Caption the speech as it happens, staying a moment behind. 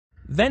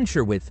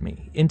Venture with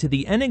me into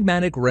the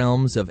enigmatic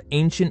realms of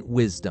ancient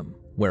wisdom,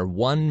 where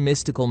one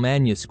mystical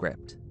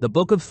manuscript, the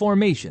Book of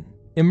Formation,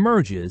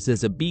 emerges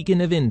as a beacon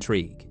of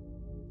intrigue.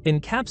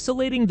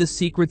 Encapsulating the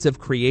secrets of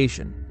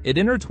creation, it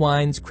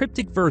intertwines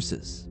cryptic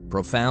verses,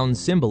 profound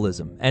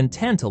symbolism, and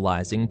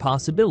tantalizing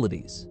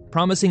possibilities,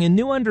 promising a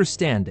new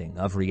understanding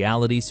of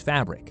reality's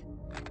fabric.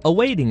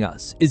 Awaiting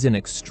us is an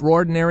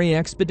extraordinary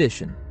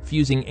expedition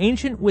fusing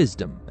ancient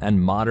wisdom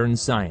and modern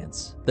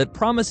science that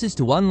promises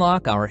to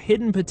unlock our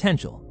hidden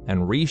potential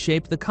and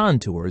reshape the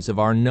contours of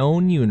our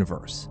known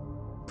universe.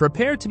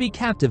 Prepare to be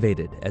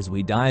captivated as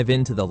we dive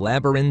into the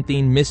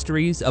labyrinthine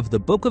mysteries of the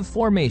Book of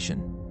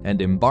Formation and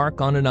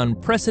embark on an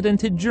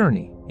unprecedented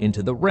journey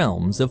into the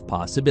realms of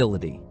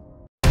possibility.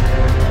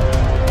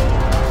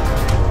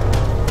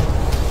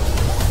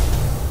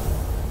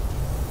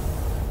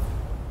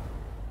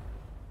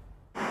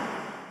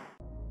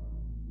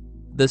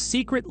 The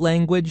Secret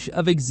Language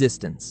of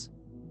Existence.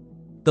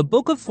 The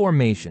Book of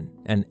Formation,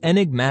 an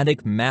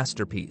enigmatic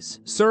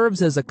masterpiece,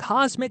 serves as a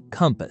cosmic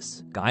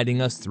compass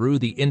guiding us through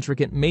the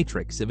intricate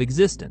matrix of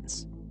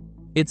existence.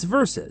 Its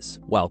verses,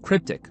 while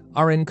cryptic,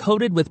 are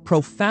encoded with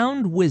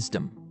profound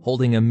wisdom,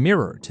 holding a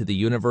mirror to the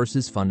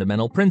universe's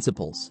fundamental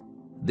principles.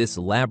 This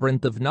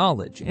labyrinth of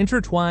knowledge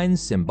intertwines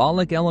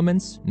symbolic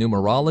elements,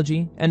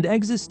 numerology, and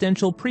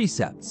existential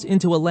precepts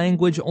into a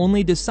language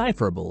only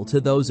decipherable to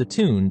those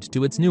attuned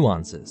to its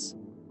nuances.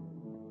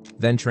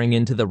 Venturing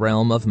into the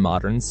realm of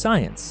modern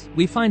science,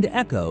 we find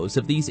echoes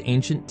of these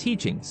ancient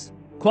teachings.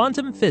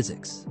 Quantum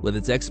physics, with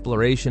its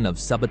exploration of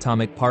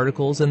subatomic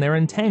particles and their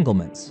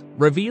entanglements,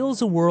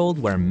 reveals a world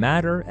where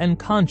matter and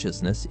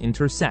consciousness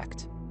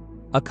intersect,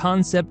 a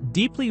concept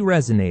deeply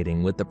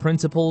resonating with the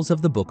principles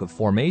of the Book of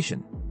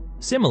Formation.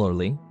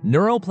 Similarly,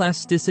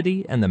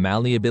 neuroplasticity and the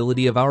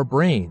malleability of our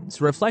brains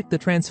reflect the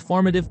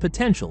transformative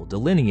potential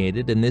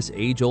delineated in this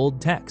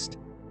age-old text.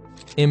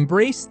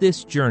 Embrace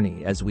this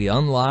journey as we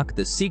unlock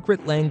the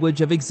secret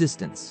language of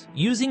existence,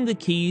 using the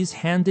keys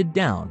handed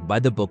down by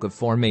the Book of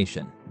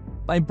Formation.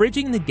 By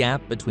bridging the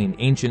gap between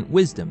ancient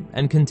wisdom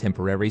and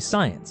contemporary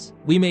science,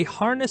 we may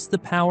harness the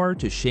power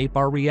to shape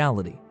our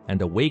reality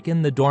and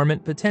awaken the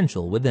dormant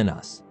potential within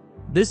us.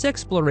 This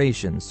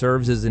exploration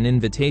serves as an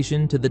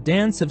invitation to the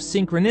dance of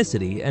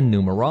synchronicity and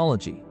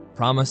numerology,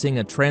 promising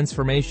a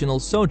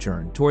transformational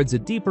sojourn towards a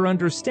deeper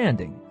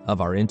understanding of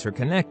our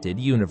interconnected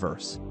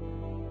universe.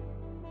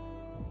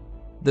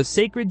 The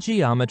Sacred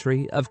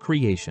Geometry of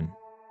Creation.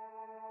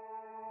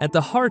 At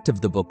the heart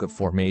of the Book of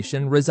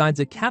Formation resides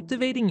a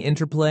captivating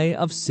interplay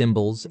of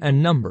symbols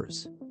and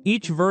numbers,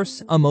 each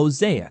verse a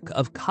mosaic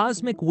of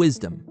cosmic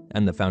wisdom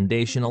and the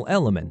foundational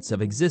elements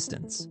of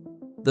existence.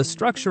 The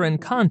structure and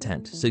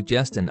content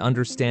suggest an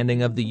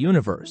understanding of the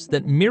universe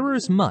that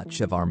mirrors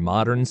much of our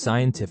modern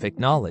scientific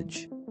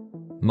knowledge.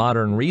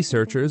 Modern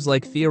researchers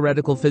like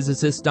theoretical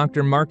physicist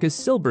Dr. Marcus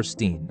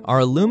Silberstein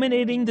are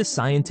illuminating the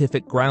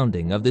scientific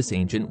grounding of this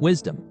ancient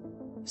wisdom.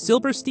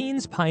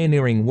 Silberstein's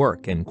pioneering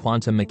work in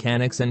quantum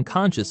mechanics and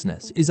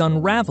consciousness is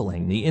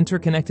unraveling the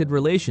interconnected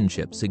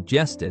relationship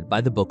suggested by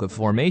the Book of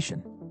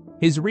Formation.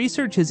 His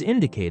research has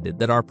indicated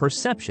that our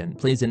perception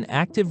plays an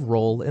active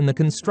role in the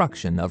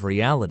construction of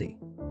reality.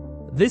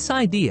 This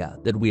idea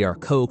that we are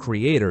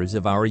co-creators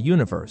of our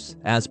universe,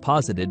 as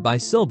posited by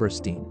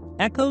Silberstein,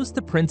 echoes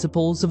the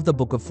principles of the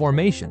Book of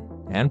Formation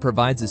and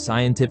provides a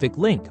scientific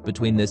link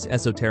between this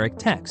esoteric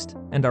text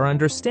and our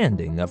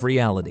understanding of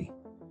reality.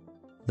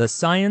 The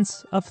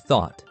Science of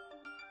Thought.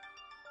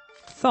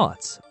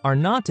 Thoughts are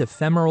not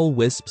ephemeral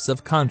wisps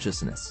of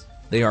consciousness.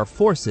 They are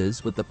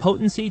forces with the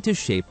potency to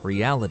shape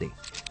reality.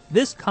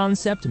 This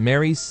concept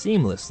marries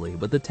seamlessly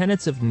with the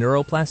tenets of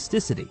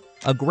neuroplasticity,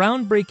 a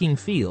groundbreaking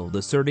field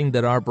asserting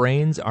that our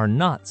brains are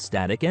not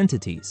static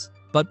entities,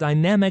 but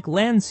dynamic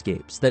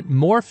landscapes that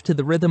morph to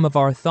the rhythm of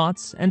our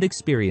thoughts and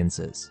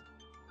experiences.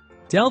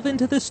 Delve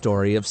into the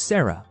story of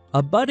Sarah,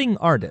 a budding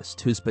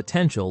artist whose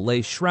potential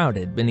lay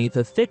shrouded beneath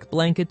a thick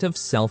blanket of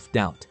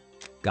self-doubt.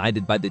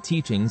 Guided by the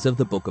teachings of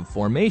the Book of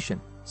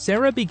Formation,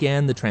 Sarah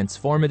began the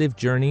transformative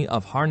journey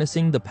of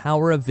harnessing the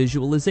power of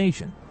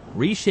visualization,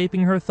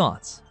 reshaping her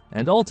thoughts,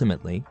 and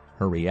ultimately,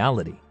 her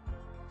reality.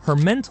 Her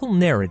mental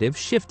narrative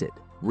shifted,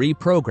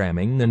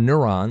 reprogramming the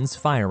neurons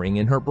firing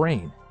in her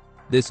brain.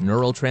 This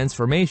neural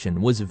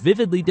transformation was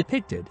vividly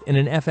depicted in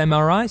an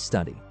fMRI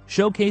study,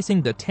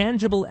 showcasing the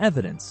tangible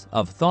evidence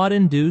of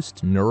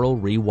thought-induced neural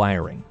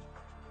rewiring.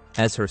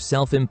 As her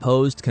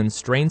self-imposed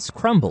constraints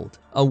crumbled,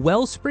 a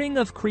wellspring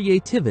of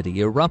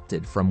creativity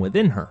erupted from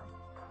within her.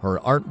 Her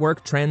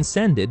artwork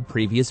transcended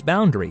previous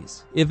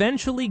boundaries,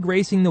 eventually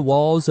gracing the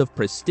walls of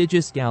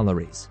prestigious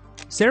galleries.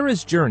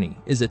 Sarah's journey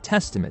is a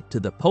testament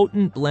to the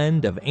potent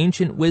blend of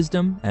ancient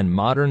wisdom and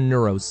modern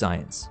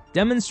neuroscience,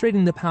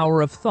 demonstrating the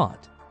power of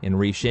thought in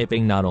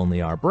reshaping not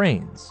only our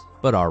brains,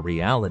 but our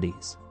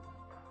realities.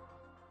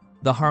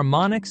 The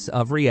Harmonics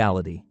of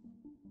Reality.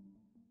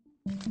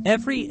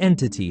 Every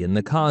entity in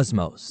the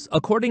cosmos,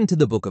 according to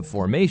the Book of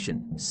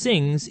Formation,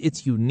 sings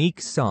its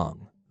unique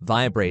song,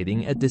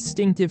 vibrating at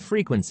distinctive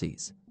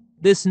frequencies.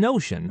 This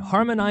notion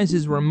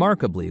harmonizes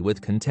remarkably with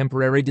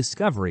contemporary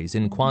discoveries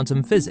in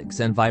quantum physics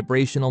and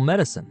vibrational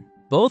medicine,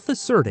 both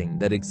asserting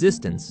that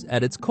existence,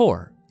 at its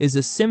core, is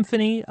a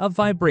symphony of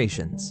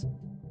vibrations.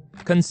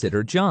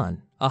 Consider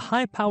John, a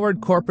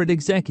high-powered corporate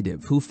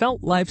executive who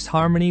felt life's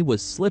harmony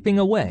was slipping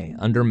away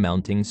under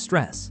mounting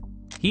stress.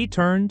 He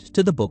turned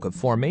to the Book of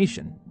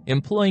Formation,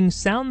 employing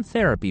sound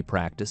therapy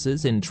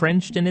practices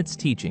entrenched in its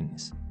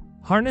teachings.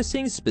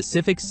 Harnessing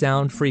specific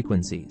sound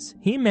frequencies,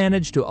 he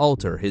managed to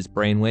alter his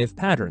brainwave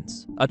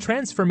patterns, a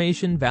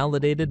transformation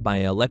validated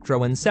by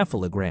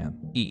electroencephalogram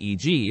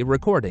 (EEG)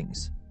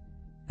 recordings.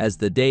 As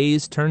the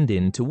days turned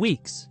into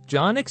weeks,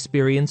 John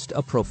experienced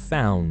a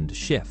profound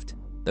shift.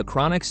 The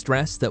chronic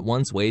stress that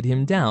once weighed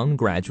him down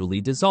gradually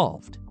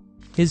dissolved.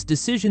 His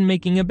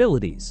decision-making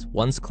abilities,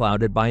 once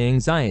clouded by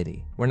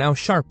anxiety, were now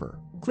sharper,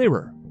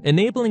 clearer,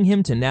 enabling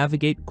him to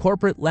navigate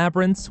corporate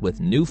labyrinths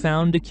with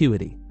newfound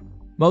acuity.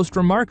 Most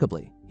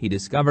remarkably, he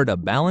discovered a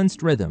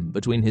balanced rhythm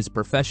between his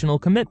professional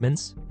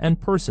commitments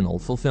and personal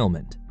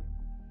fulfillment.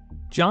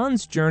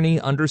 John's journey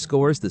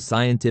underscores the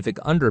scientific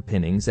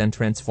underpinnings and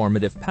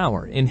transformative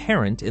power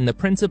inherent in the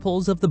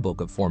principles of the Book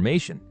of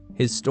Formation.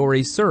 His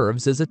story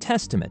serves as a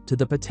testament to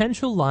the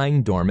potential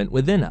lying dormant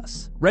within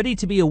us, ready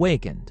to be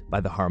awakened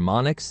by the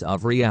harmonics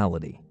of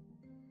reality.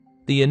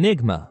 The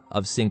enigma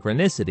of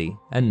synchronicity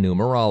and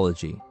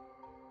numerology.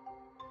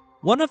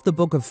 One of the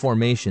Book of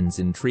Formation's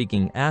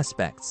intriguing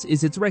aspects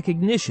is its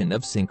recognition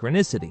of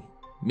synchronicity,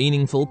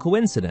 meaningful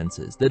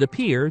coincidences that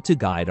appear to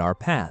guide our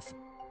path.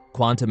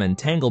 Quantum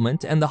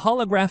entanglement and the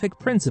holographic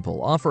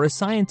principle offer a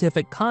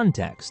scientific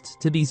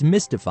context to these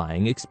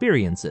mystifying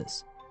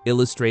experiences,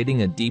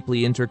 illustrating a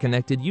deeply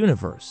interconnected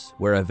universe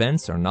where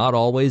events are not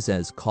always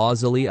as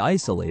causally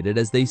isolated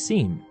as they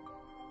seem.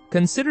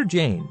 Consider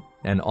Jane,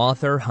 an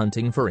author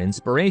hunting for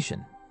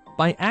inspiration.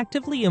 By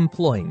actively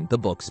employing the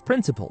book's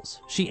principles,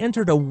 she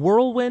entered a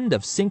whirlwind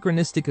of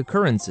synchronistic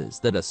occurrences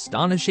that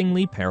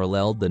astonishingly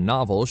paralleled the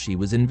novel she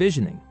was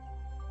envisioning.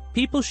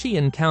 People she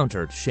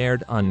encountered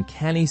shared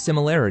uncanny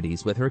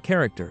similarities with her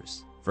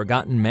characters.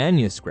 Forgotten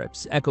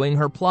manuscripts echoing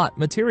her plot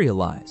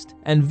materialized,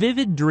 and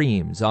vivid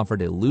dreams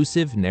offered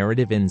elusive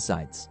narrative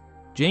insights.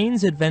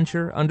 Jane's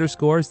adventure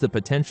underscores the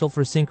potential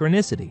for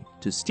synchronicity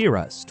to steer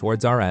us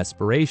towards our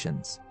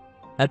aspirations.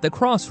 At the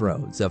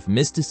crossroads of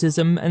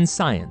mysticism and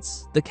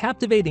science, the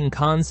captivating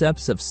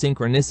concepts of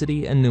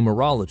synchronicity and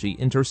numerology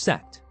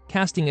intersect,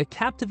 casting a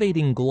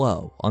captivating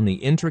glow on the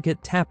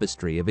intricate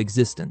tapestry of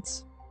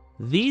existence.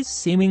 These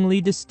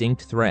seemingly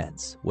distinct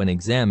threads, when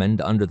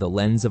examined under the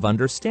lens of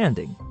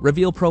understanding,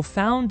 reveal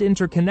profound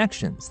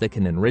interconnections that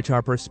can enrich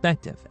our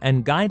perspective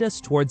and guide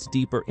us towards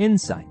deeper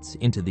insights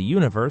into the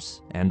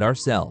universe and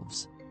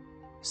ourselves.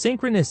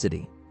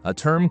 Synchronicity, a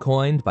term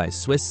coined by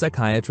Swiss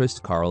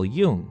psychiatrist Carl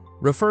Jung,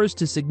 refers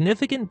to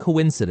significant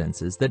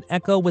coincidences that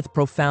echo with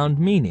profound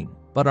meaning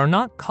but are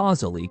not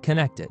causally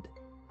connected.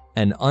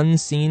 An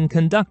unseen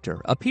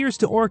conductor appears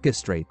to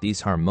orchestrate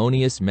these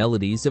harmonious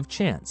melodies of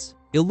chance,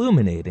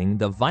 illuminating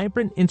the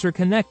vibrant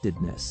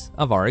interconnectedness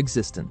of our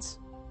existence.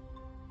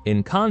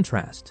 In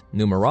contrast,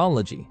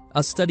 numerology,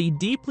 a study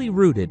deeply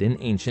rooted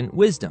in ancient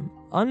wisdom,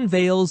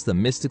 unveils the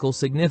mystical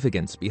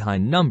significance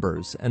behind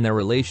numbers and their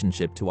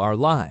relationship to our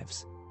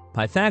lives.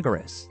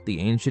 Pythagoras,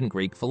 the ancient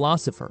Greek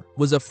philosopher,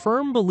 was a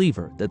firm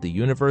believer that the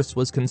universe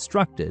was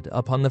constructed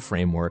upon the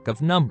framework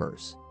of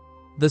numbers.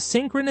 The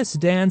synchronous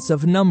dance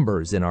of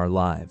numbers in our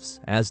lives,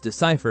 as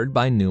deciphered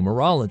by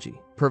numerology,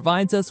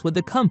 provides us with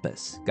a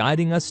compass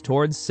guiding us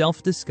towards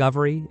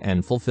self-discovery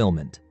and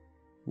fulfillment.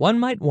 One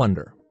might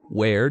wonder,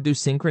 where do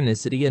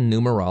synchronicity and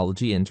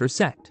numerology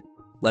intersect?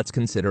 Let's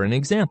consider an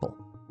example.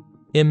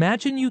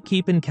 Imagine you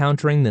keep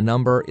encountering the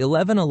number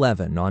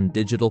 1111 on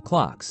digital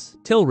clocks,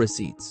 till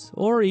receipts,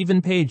 or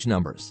even page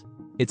numbers.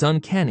 It's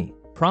uncanny,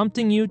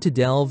 prompting you to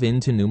delve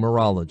into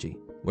numerology,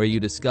 where you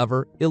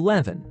discover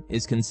 11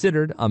 is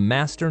considered a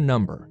master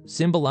number,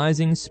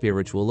 symbolizing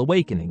spiritual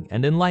awakening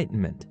and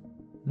enlightenment.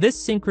 This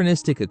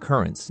synchronistic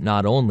occurrence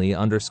not only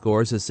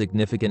underscores a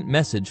significant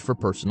message for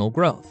personal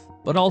growth,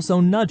 but also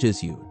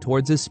nudges you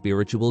towards a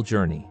spiritual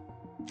journey.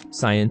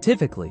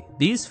 Scientifically,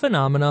 these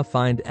phenomena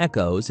find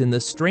echoes in the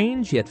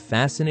strange yet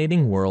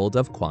fascinating world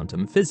of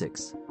quantum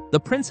physics. The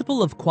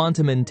principle of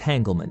quantum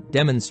entanglement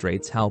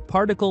demonstrates how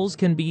particles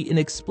can be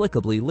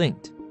inexplicably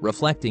linked,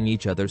 reflecting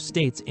each other's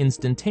states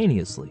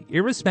instantaneously,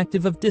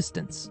 irrespective of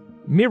distance,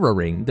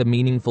 mirroring the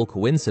meaningful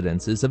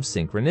coincidences of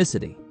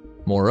synchronicity.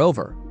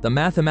 Moreover, the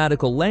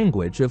mathematical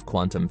language of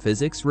quantum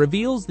physics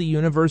reveals the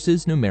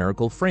universe's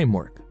numerical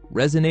framework,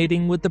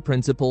 resonating with the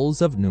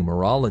principles of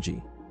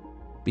numerology.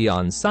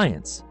 Beyond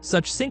science,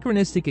 such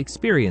synchronistic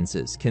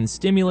experiences can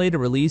stimulate a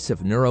release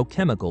of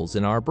neurochemicals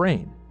in our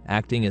brain,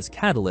 acting as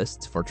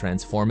catalysts for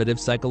transformative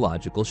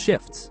psychological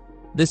shifts.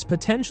 This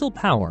potential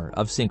power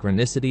of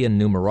synchronicity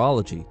and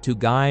numerology to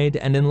guide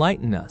and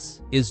enlighten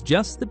us is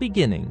just the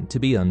beginning to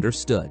be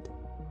understood.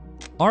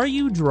 Are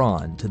you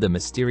drawn to the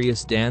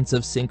mysterious dance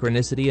of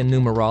synchronicity and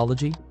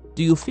numerology?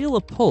 Do you feel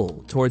a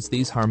pull towards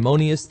these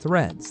harmonious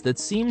threads that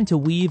seem to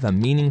weave a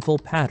meaningful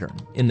pattern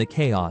in the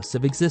chaos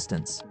of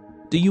existence?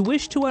 Do you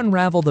wish to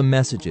unravel the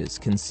messages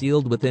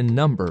concealed within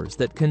numbers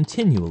that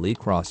continually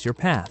cross your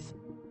path?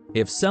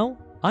 If so,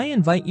 I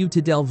invite you to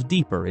delve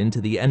deeper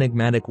into the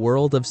enigmatic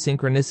world of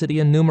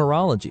synchronicity and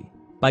numerology.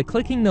 By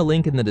clicking the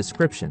link in the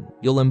description,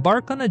 you'll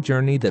embark on a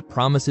journey that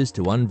promises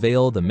to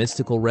unveil the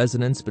mystical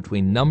resonance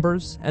between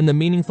numbers and the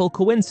meaningful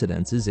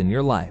coincidences in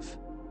your life.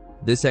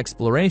 This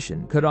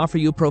exploration could offer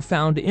you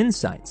profound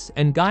insights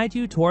and guide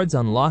you towards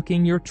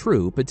unlocking your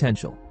true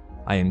potential.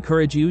 I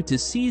encourage you to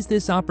seize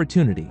this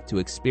opportunity to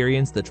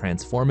experience the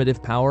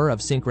transformative power of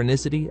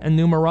synchronicity and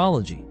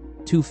numerology,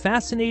 two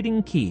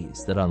fascinating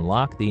keys that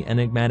unlock the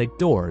enigmatic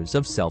doors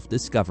of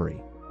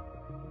self-discovery.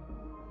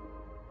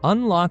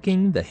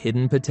 Unlocking the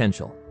hidden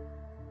potential.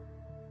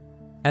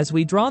 As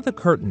we draw the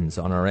curtains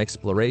on our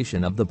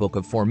exploration of the Book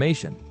of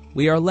Formation,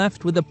 we are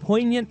left with a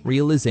poignant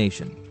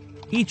realization.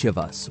 Each of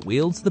us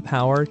wields the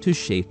power to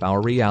shape our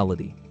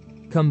reality.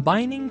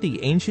 Combining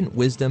the ancient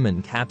wisdom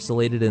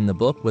encapsulated in the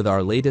book with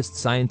our latest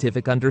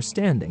scientific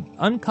understanding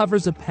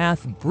uncovers a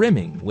path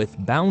brimming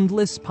with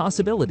boundless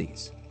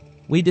possibilities.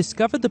 We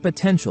discover the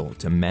potential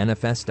to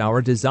manifest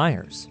our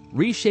desires,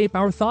 reshape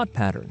our thought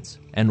patterns,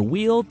 and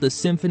wield the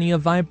symphony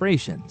of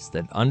vibrations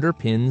that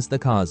underpins the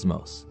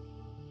cosmos.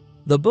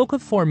 The Book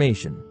of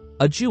Formation,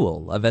 a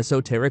jewel of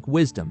esoteric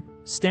wisdom,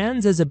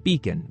 stands as a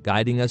beacon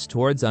guiding us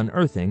towards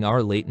unearthing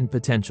our latent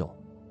potential.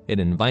 It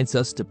invites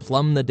us to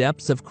plumb the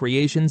depths of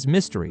creation's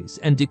mysteries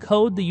and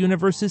decode the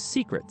universe's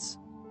secrets.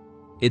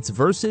 Its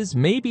verses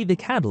may be the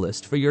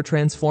catalyst for your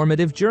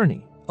transformative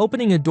journey,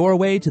 opening a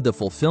doorway to the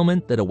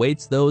fulfillment that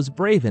awaits those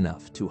brave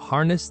enough to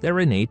harness their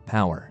innate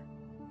power.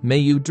 May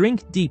you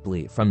drink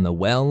deeply from the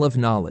well of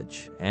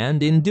knowledge,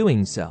 and in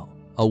doing so,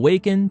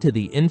 awaken to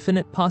the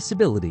infinite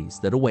possibilities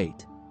that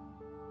await.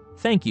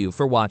 Thank you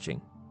for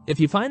watching. If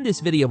you find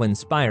this video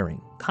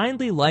inspiring,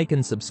 kindly like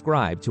and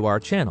subscribe to our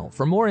channel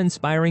for more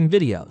inspiring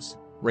videos.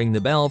 Ring the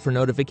bell for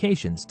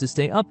notifications to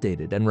stay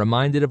updated and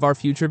reminded of our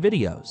future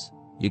videos.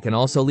 You can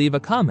also leave a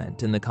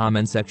comment in the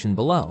comment section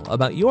below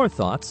about your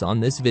thoughts on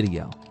this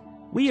video.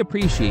 We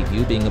appreciate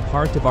you being a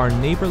part of our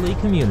neighborly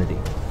community.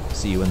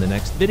 See you in the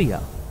next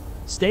video.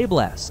 Stay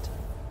blessed.